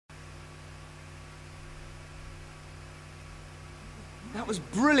That was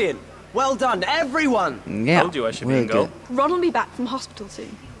brilliant. Well done, everyone. Yeah, Told you I should be in goal. Ron will be back from hospital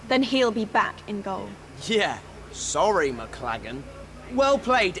soon. Then he'll be back in goal. Yeah. Sorry, McLagan. Well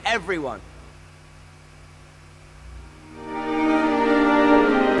played, everyone.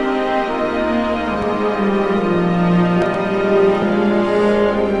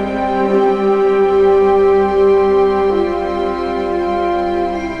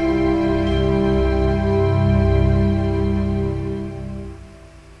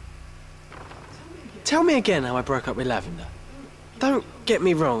 Tell me again how I broke up with Lavender. Don't get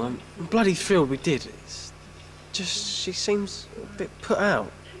me wrong, I'm bloody thrilled we did. It's just she seems a bit put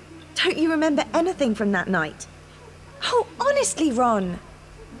out. Don't you remember anything from that night? Oh, honestly, Ron.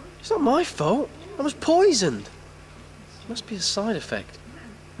 It's not my fault. I was poisoned. Must be a side effect.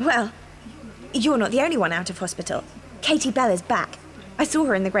 Well, you're not the only one out of hospital. Katie Bella's back. I saw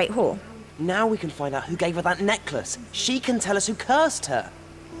her in the Great Hall. Now we can find out who gave her that necklace. She can tell us who cursed her.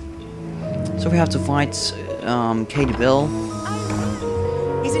 So we have to fight Katie Bell.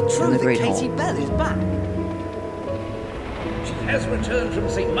 Is it true that Katie Hall. Bell is back? She has returned from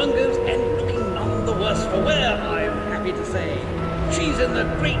St. Mungo's and looking none the worse for wear, I'm happy to say. She's in the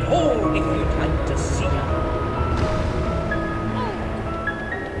Great Hall if you'd like to see her.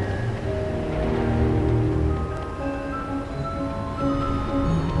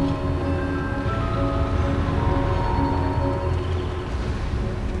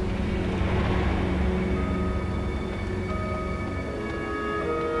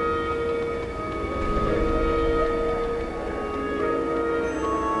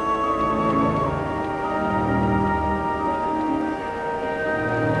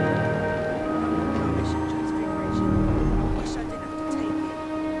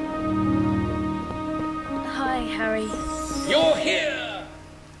 You're here!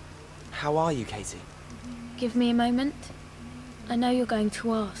 How are you, Katie? Give me a moment. I know you're going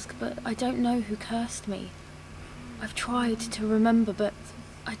to ask, but I don't know who cursed me. I've tried to remember, but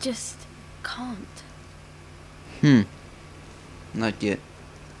I just can't. Not yet.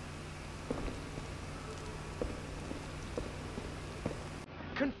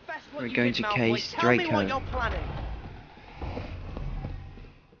 Confess what We're you going did, to Malfoy. case Tell me Draco. what you're planning.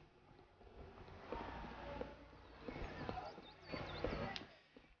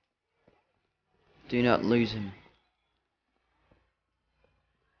 Do not lose him.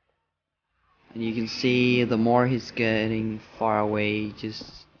 And you can see the more he's getting far away,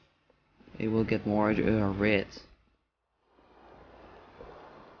 it will get more red.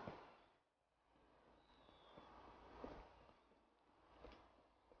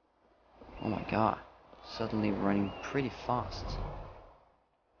 Oh my god, suddenly running pretty fast.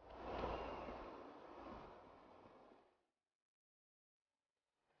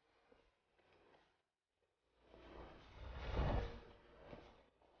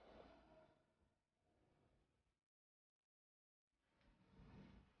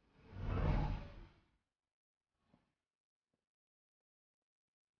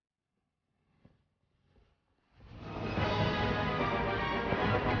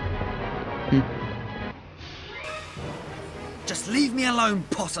 Just leave me alone,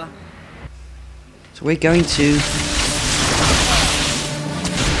 Potter. So we're going to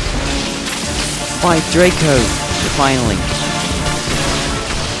fight Draco, finally.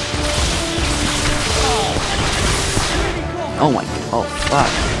 Oh my, oh fuck.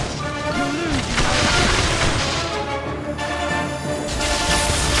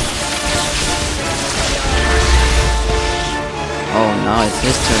 Oh, now it's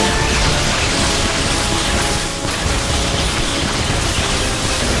his turn.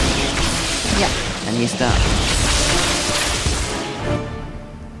 Yeah, and he's done.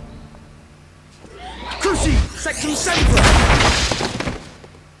 Cruci! Section Central!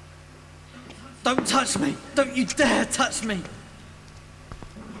 Don't touch me! Don't you dare touch me!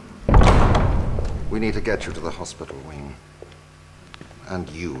 We need to get you to the hospital wing. And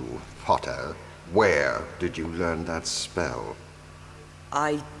you, Potter, where did you learn that spell?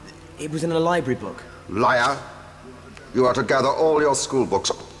 It was in a library book. Liar! You are to gather all your school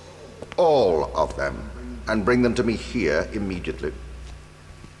books, all of them, and bring them to me here immediately.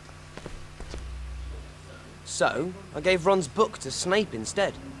 So, I gave Ron's book to Snape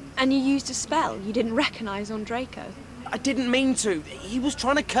instead. And you used a spell you didn't recognize on Draco. I didn't mean to. He was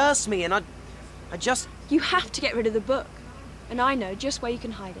trying to curse me and I just... You have to get rid of the book. And I know just where you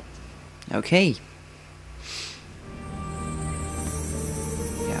can hide it. Okay.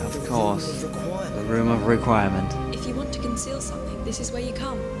 Yeah, of course. The room of requirement. If you want to conceal something, this is where you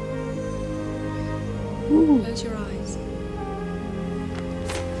come. Ooh. Close your eyes.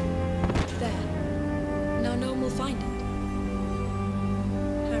 There. Now no one will find it.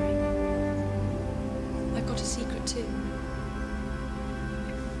 too.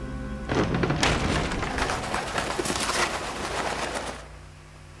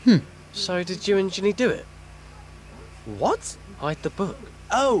 So did you and Ginny do it? What? Hide the book?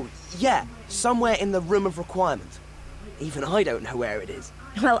 Oh, yeah, somewhere in the room of requirement. Even I don't know where it is.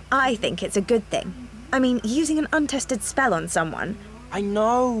 Well, I think it's a good thing. I mean, using an untested spell on someone. I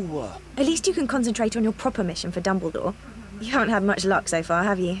know. At least you can concentrate on your proper mission for Dumbledore. You haven't had much luck so far,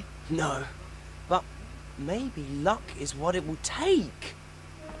 have you? No, but maybe luck is what it will take.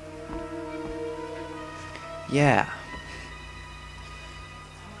 Yeah.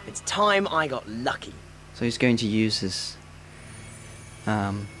 It's time I got lucky. So he's going to use his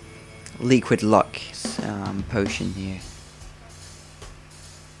liquid luck potion here.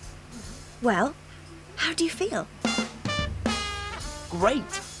 Well, how do you feel?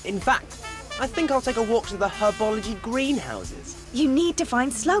 Great. In fact, I think I'll take a walk to the herbology greenhouses. You need to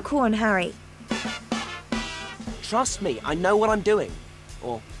find Slughorn, Harry. Trust me, I know what I'm doing.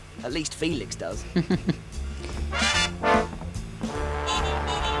 Or at least Felix does.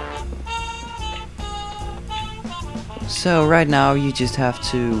 So right now you just have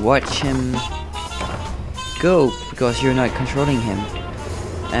to watch him go, because you're not controlling him.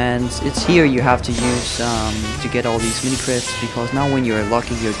 And it's here you have to use to get all these mini crests, because now when you're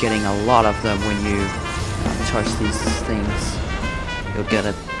lucky you're getting a lot of them when you touch these things. You'll get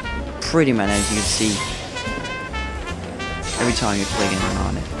a pretty many, as you can see, every time you're clicking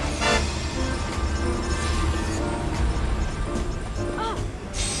on it.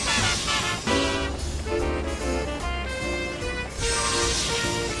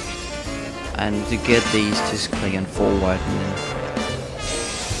 And to get these, just click on forward and then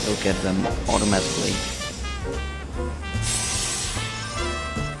you'll get them automatically.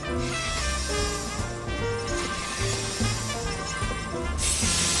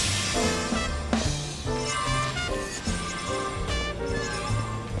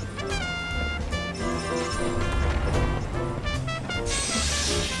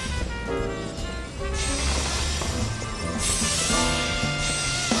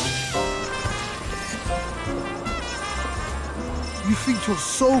 You think you're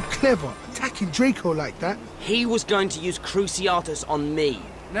so clever, attacking Draco like that? He was going to use Cruciatus on me.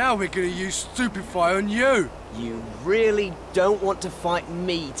 Now we're going to use Stupefy on you. You really don't want to fight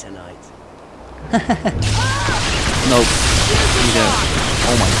me tonight. Nope. You don't.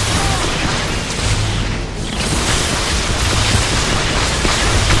 Oh my.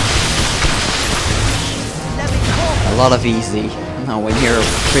 A lot of easy. Now when you're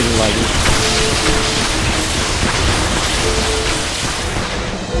pretty lucky.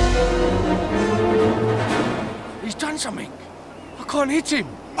 He's done something. I can't hit him.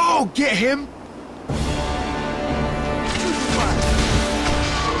 Oh, get him!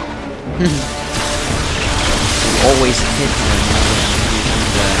 Always hit him using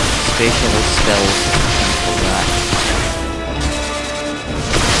the special spells for that.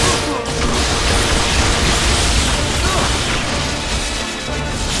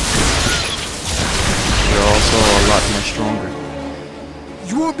 You're also a lot more stronger.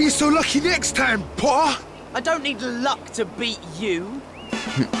 You won't be so lucky next time, Potter! I don't need luck to beat you.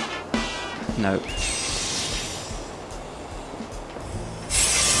 No.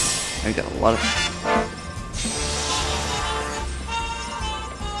 I got a lot of...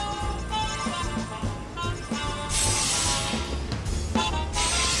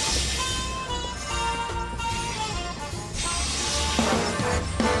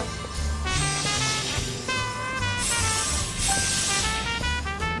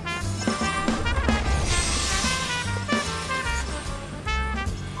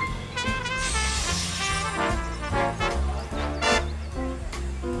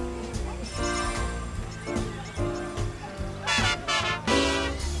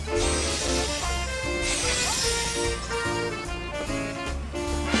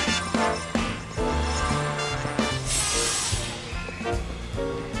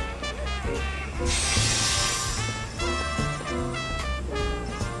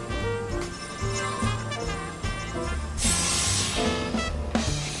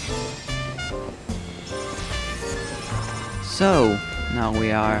 So, now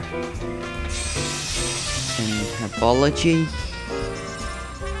we are in herbology.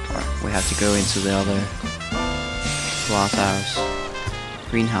 Or we have to go into the other glass house,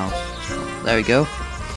 greenhouse. There we go.